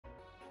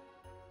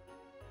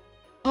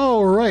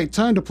All right,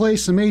 time to play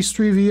some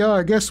H3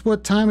 VR. Guess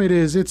what time it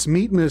is? It's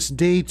Meatmas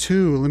Day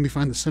 2. Let me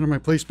find the center of my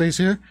play space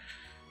here.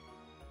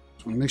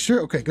 Just want to make sure.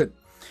 Okay, good.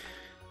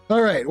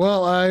 All right,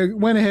 well, I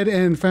went ahead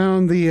and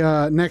found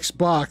the next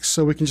box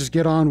so we can just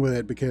get on with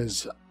it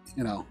because,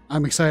 you know,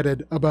 I'm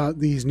excited about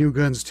these new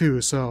guns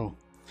too. So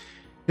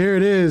here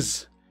it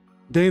is,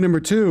 day number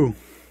 2.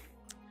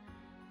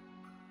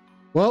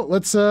 Well,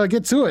 let's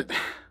get to it.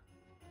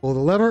 Pull the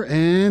lever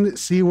and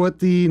see what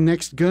the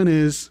next gun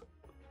is.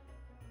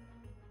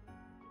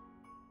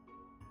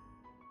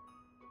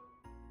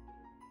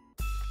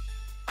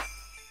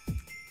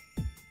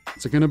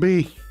 What's it gonna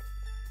be?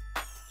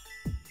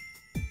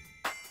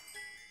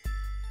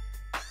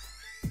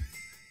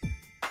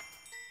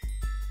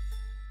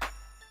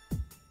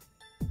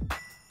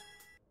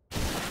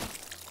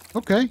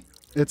 Okay,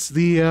 it's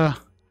the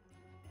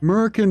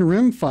American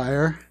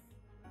Rimfire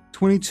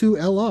 22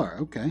 LR.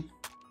 Okay.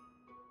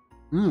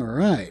 All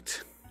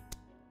right.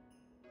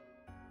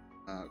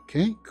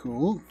 Okay,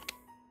 cool.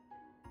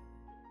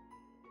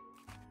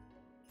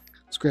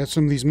 Let's grab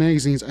some of these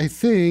magazines. I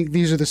think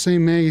these are the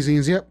same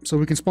magazines. Yep, so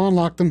we can spawn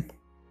lock them.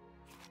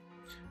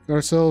 Got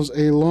ourselves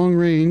a long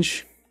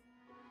range.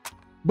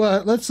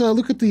 But let's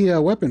look at the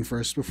weapon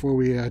first before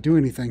we do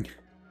anything.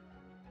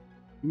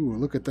 Ooh,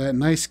 look at that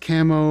nice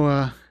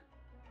camo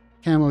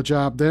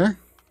job there.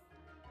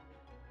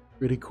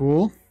 Pretty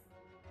cool.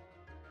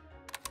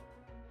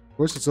 Of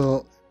course, it's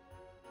a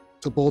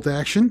bolt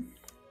action.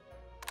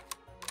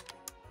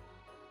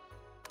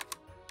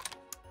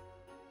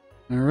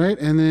 All right,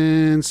 and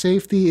then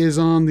safety is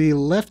on the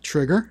left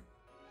trigger.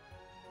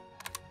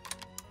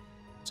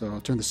 So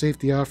I'll turn the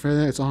safety off right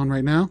there. It's on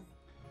right now.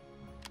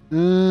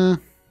 I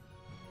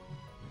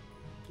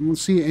don't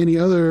see any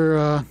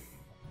other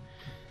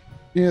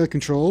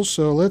controls.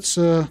 So let's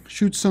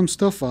shoot some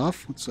stuff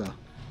off. Let's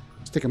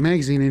stick a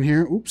magazine in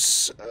here.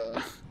 Oops.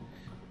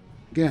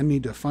 Again, I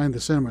need to find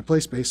the center of my play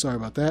space. Sorry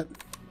about that.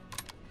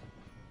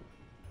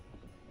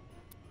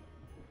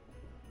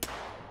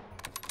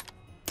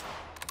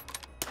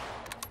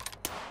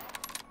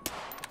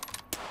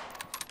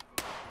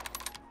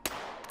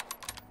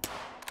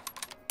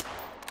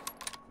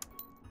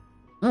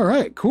 All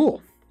right,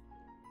 cool.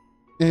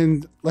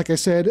 And like I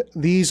said,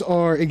 these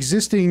are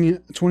existing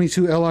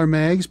 22 LR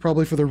mags,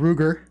 probably for the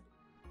Ruger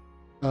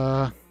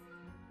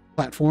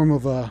platform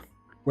of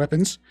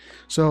weapons.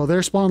 So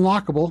they're spawn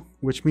lockable,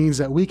 which means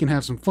that we can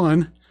have some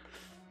fun.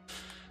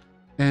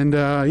 And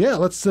yeah,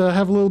 let's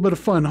have a little bit of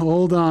fun.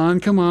 Hold on,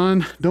 come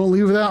on, don't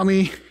leave without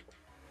me.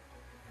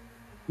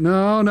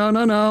 No, no,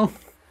 no, no.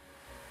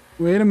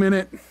 Wait a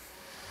minute.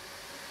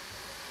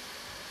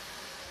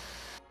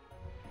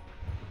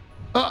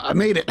 Oh, I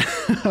made it.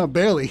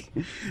 Barely.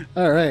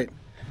 All right.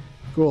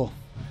 Cool.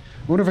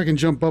 I wonder if I can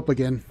jump up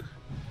again.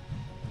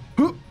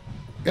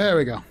 There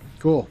we go.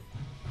 Cool.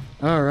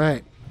 All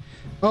right.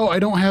 Oh, I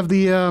don't have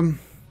the...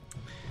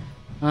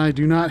 I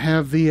do not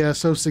have the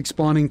SO6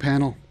 spawning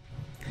panel.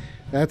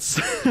 That's...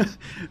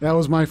 that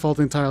was my fault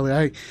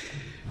entirely.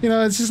 You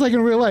know, it's just like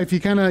in real life.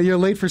 You're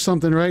late for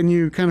something, right? And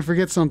you kind of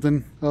forget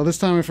something. Well, this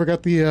time I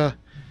forgot the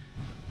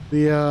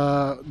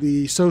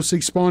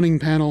SO6 spawning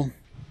panel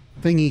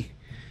thingy.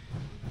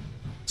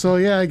 So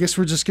yeah, I guess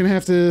we're just gonna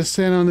have to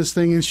stand on this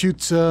thing and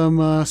shoot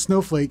some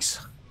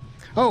snowflakes.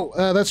 Oh,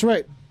 that's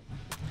right.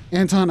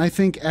 Anton, I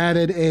think,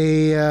 added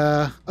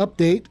a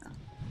update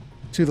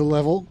to the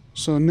level.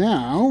 So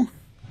now,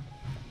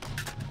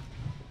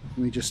 let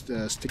me just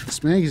stick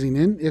this magazine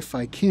in if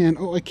I can.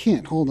 Oh, I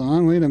can't. Hold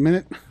on. Wait a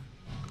minute.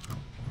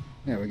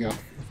 There we go.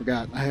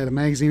 Forgot. I had a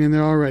magazine in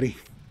there already.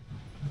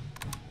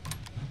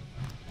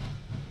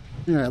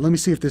 All right, let me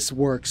see if this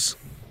works.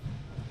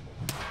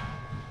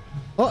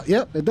 Oh,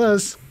 yep, it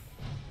does.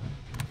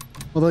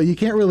 Although you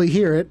can't really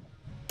hear it.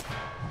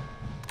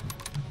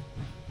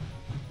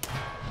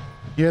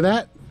 Hear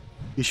that?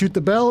 You shoot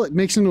the bell, it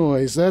makes a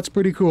noise. That's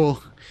pretty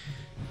cool.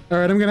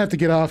 Alright, I'm gonna have to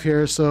get off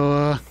here,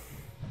 so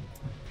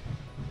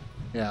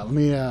yeah, let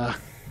me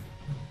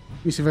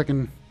see if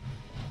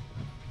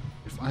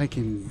I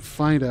can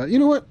find a... You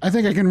know what? I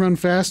think I can run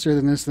faster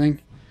than this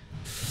thing.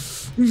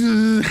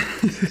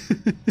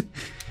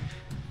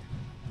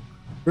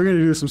 We're going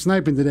to do some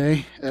sniping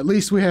today. At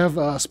least we have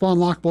spawn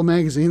lockable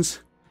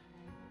magazines.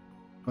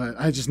 But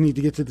I just need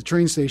to get to the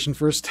train station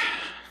first.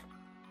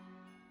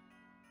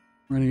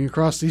 Running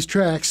across these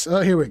tracks.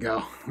 Oh, here we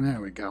go. There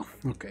we go.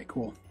 Okay,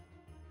 cool.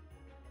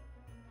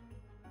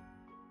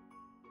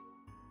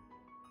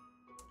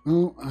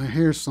 Oh, I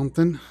hear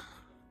something.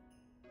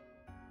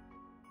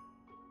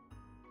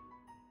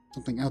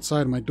 Something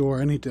outside of my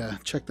door. I need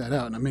to check that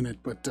out in a minute,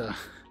 but let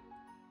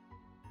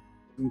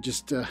me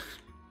just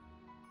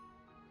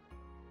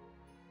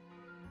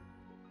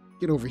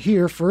get over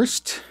here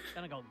first.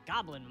 Gonna go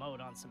goblin mode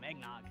on some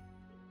eggnog.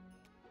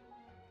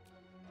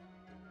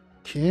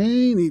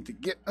 Okay, need to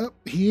get up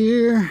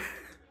here.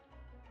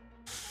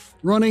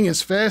 Running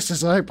as fast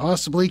as I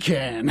possibly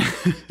can.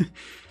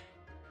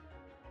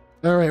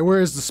 Alright,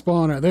 where's the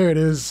spawner? There it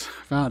is.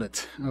 Found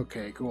it.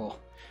 Okay, cool.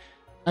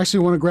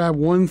 Actually, I want to grab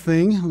one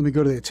thing. Let me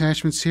go to the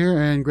attachments here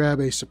and grab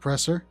a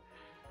suppressor.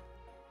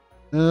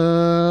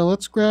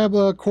 Let's grab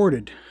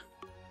corded.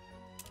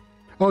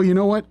 Oh, you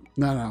know what?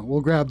 No,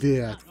 we'll grab the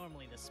Not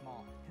normally this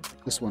small. It's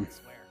a this cold, one. I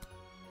swear.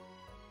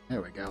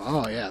 There we go.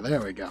 Oh yeah,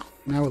 there we go.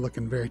 Now we're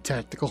looking very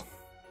tactical.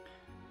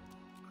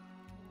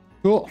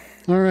 Cool.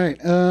 All right,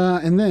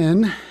 and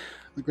then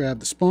we'll grab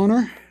the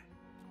spawner.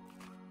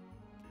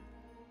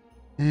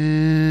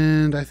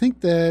 And I think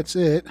that's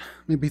it.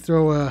 Maybe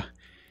throw a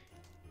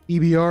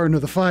EBR into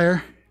the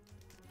fire.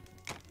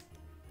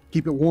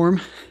 Keep it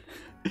warm.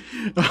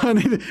 I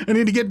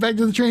need to get back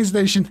to the train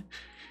station.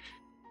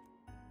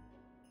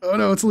 Oh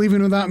no, it's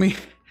leaving without me.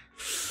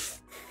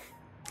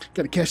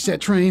 Gotta catch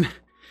that train.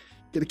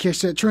 Gotta catch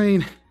that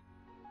train.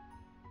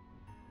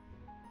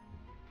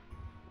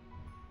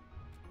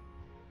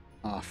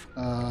 Off.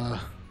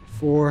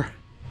 4.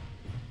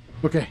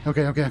 Okay.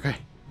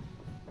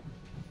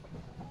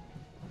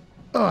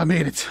 Oh, I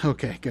made it.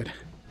 Okay, good.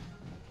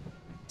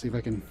 See if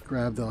I can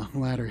grab the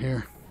ladder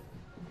here.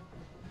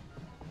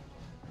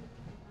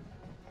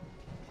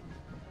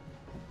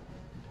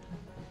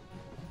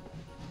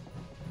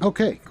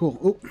 Okay, cool.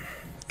 Oh,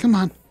 come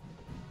on.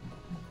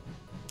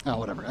 Oh,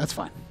 whatever. That's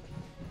fine.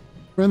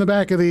 We're in the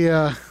back of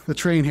the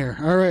train here.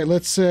 All right,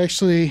 let's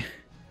actually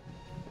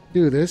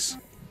do this.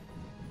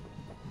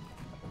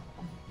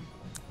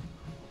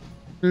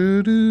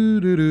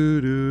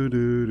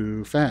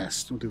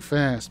 Fast. We'll do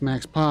fast.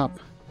 Max pop.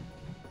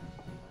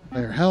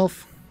 Player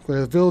health.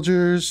 Clear the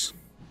villagers.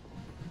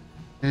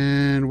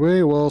 And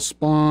we will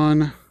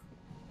spawn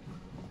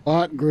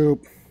bot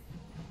group.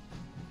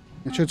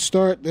 It should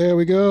start. There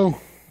we go.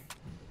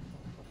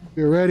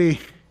 You're ready.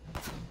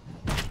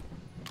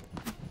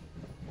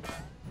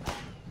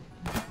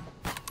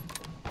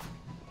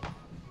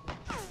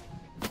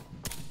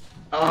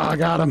 Oh, I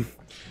got him.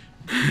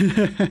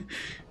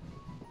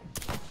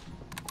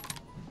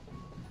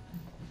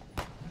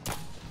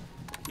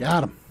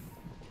 Got him.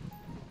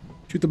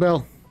 Shoot the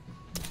bell.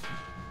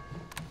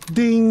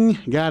 Ding.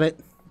 Got it.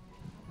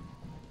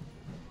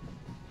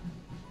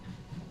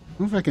 I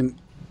wonder if I can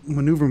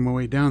maneuver my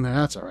way down there.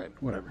 That's all right.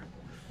 Whatever.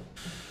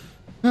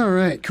 All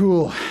right.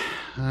 Cool.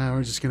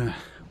 We're just going to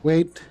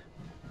wait.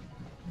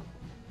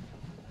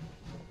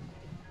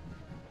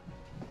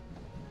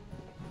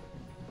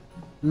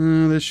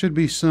 There should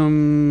be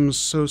some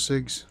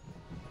Sosigs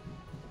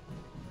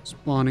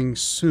spawning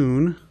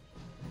soon.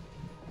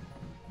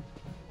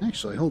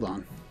 Actually, hold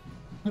on.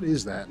 What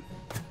is that?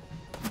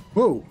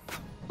 Whoa!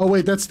 Oh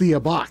wait, that's the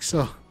box.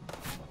 Oh.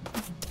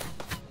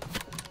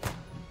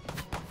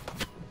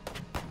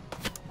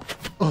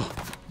 Oh.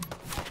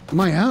 Am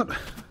I out?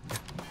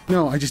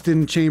 No, I just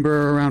didn't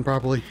chamber around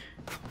properly.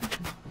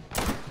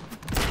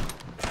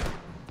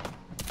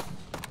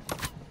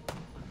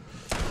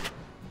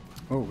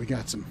 Oh, we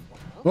got some.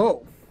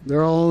 Oh,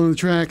 they're all in the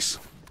tracks.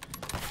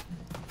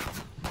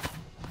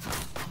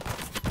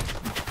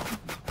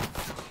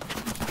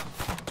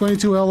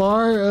 .22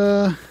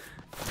 LR.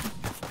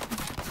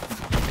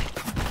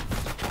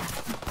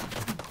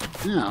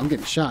 Yeah, I'm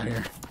getting shot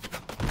here.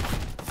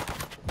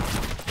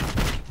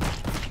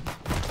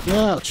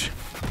 Ouch!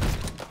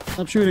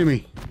 Stop shooting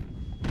me.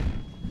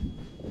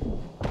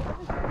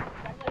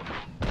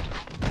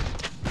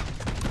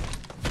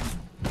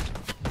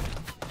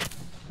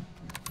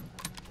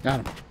 Got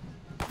him.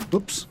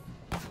 Whoops.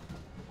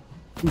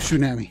 Who's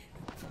shooting at me?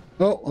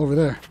 Oh, over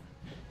there.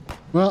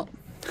 Well,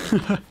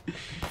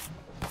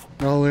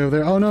 they're all the way over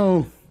there. Oh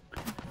no!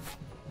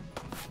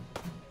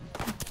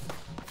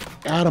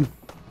 Got him.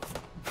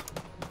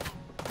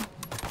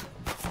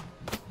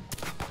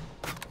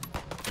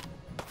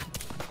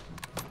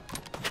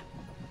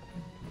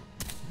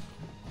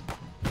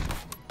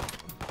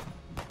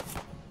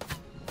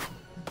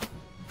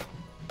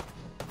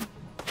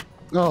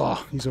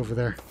 Oh, he's over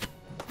there.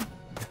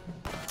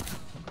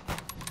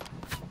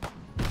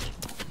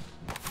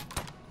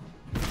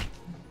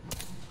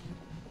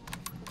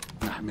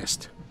 I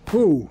missed.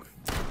 Ooh.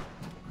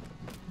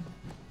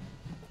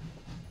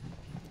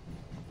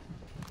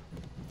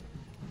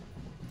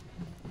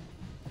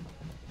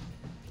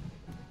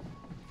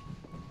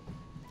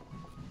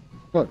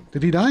 What?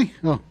 Did he die?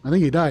 Oh, I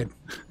think he died.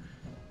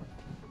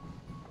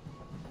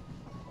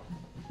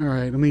 All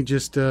right, let me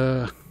just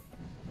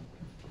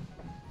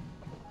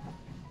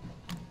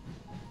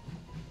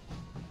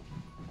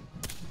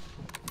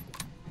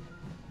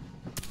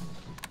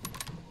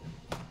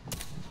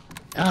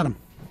Got him.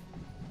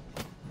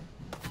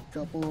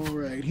 Couple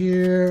right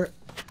here.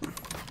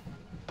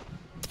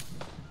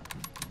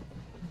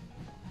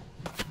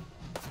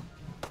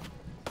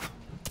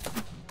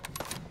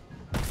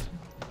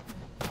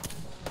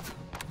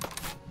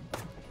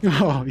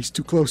 Oh, he's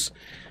too close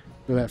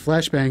for that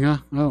flashbang, huh?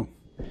 Oh.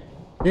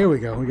 Here we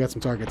go. We got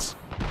some targets.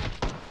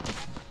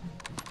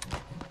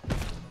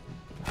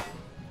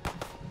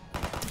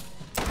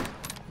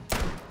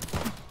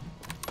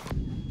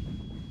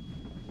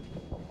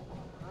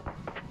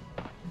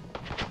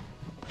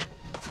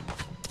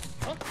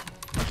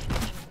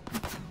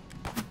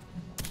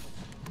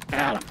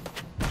 Got him.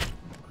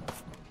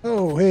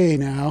 Oh, hey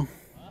now.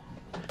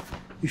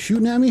 You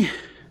shooting at me?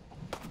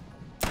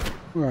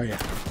 Where are you?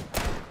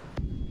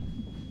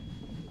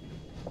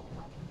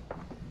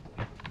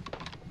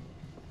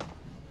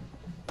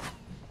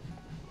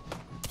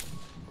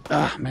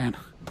 Ah, man.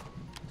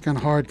 Kind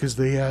of hard because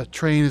the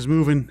train is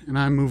moving and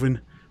I'm moving.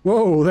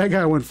 Whoa, that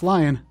guy went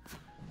flying.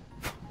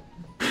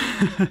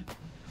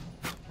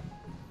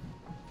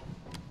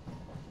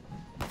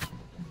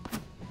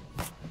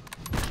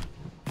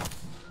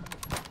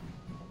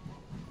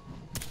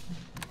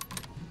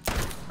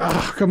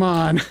 Oh, come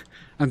on.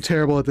 I'm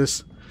terrible at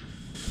this.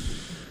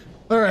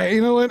 Alright,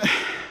 you know what?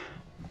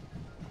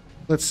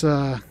 Let's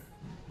turn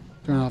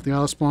off the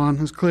auto spawn.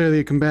 Let's clear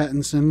the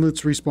combatants and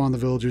let's respawn the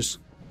villagers.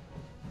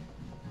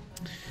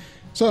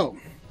 So,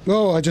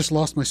 oh, I just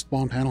lost my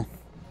spawn panel.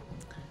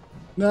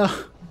 No.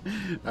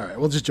 Alright,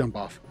 we'll just jump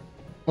off.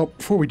 Oh,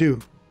 before we do.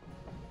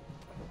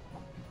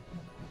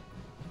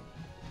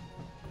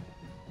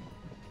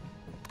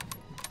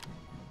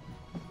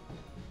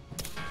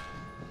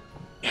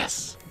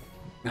 Yes.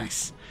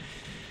 Nice.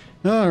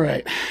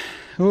 Alright.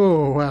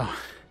 Oh, wow.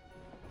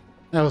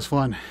 That was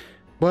fun.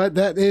 But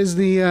that is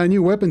the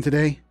new weapon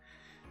today.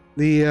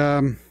 The,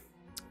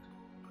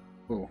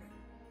 oh.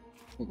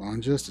 Hold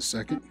on just a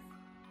second.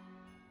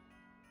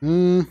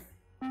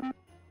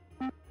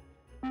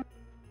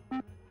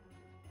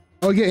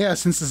 Oh, yeah,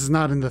 since this is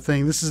not in the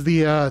thing. This is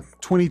the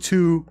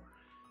 22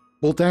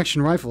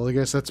 bolt-action rifle. I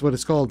guess that's what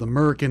it's called, the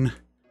American.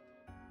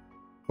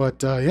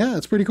 But, yeah,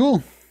 it's pretty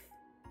cool.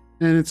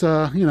 And it's,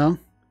 you know,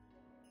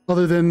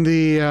 other than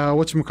the,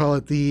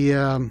 whatchamacallit,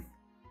 the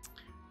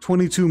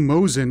 22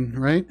 Mosin,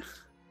 right?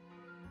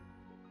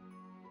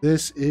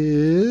 This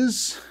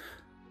is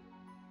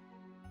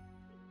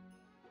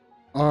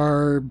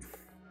our...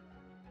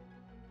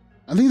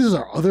 I think these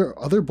are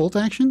other bolt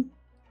action.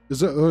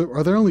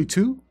 Are there only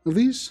 2 of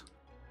these?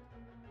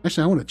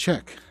 Actually, I want to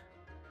check.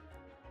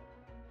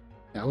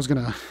 Yeah, I was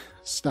gonna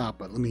stop,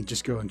 but let me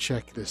just go and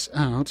check this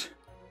out.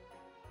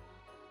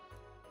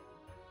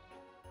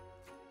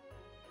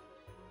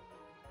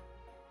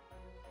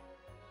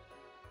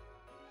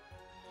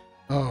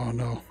 Oh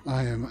no,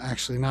 I am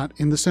actually not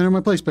in the center of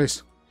my play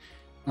space.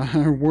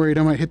 I'm worried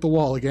I might hit the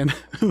wall again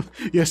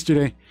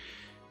yesterday.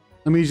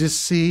 Let me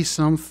just see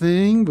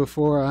something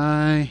before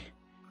I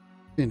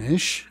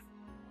finish.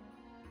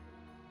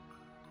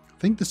 I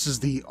think this is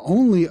the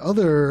only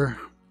other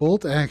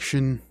bolt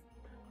action.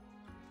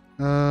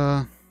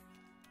 Let's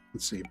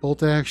see,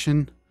 bolt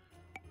action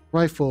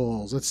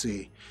rifles. Let's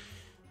see.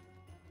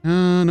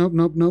 Nope.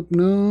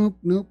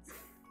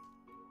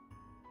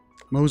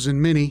 Mosin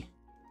Mini.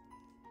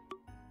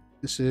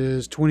 This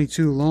is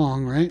 22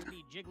 long, right?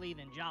 Be jiggly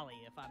than jolly,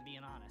 if I'm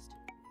being honest.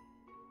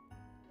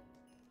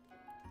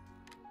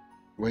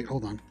 Wait,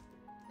 hold on.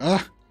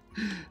 Ah!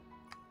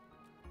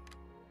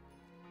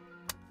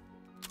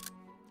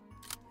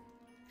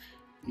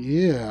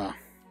 Yeah.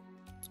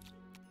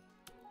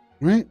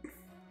 Right?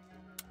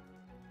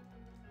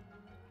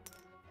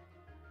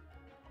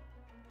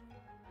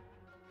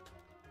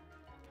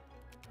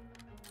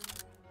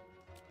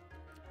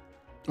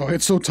 Oh,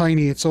 it's so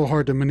tiny. It's so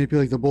hard to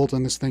manipulate the bolt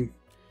on this thing.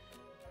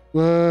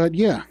 But,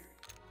 yeah.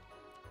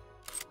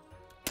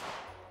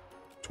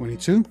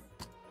 22.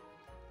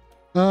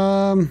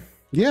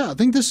 Yeah, I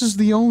think this is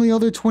the only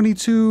other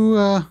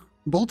 22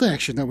 bolt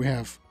action that we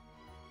have.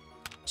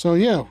 So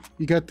yeah,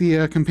 you got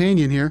the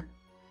companion here.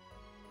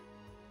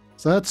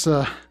 So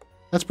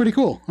that's pretty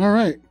cool. All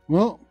right,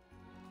 well,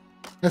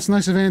 that's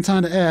nice of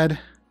Anton to add.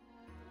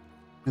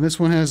 And this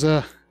one has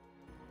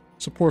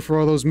support for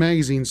all those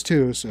magazines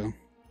too. So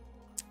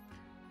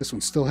this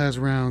one still has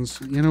rounds.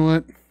 You know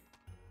what?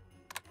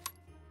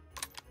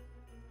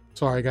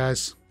 Sorry,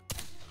 guys.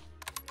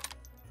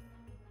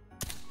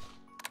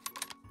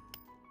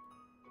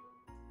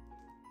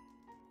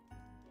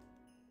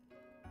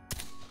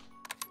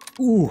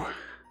 Ooh.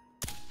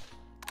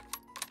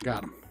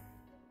 Got him.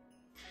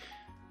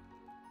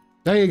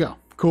 There you go.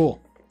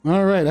 Cool.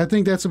 All right. I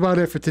think that's about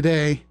it for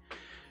today.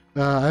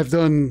 I've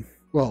done,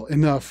 well,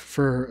 enough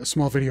for a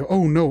small video.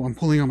 Oh, no. I'm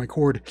pulling on my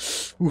cord.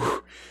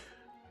 Ooh.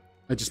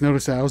 I just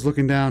noticed that. I was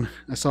looking down.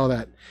 I saw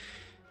that.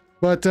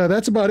 But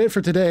that's about it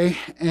for today.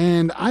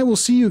 And I will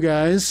see you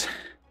guys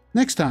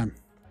next time.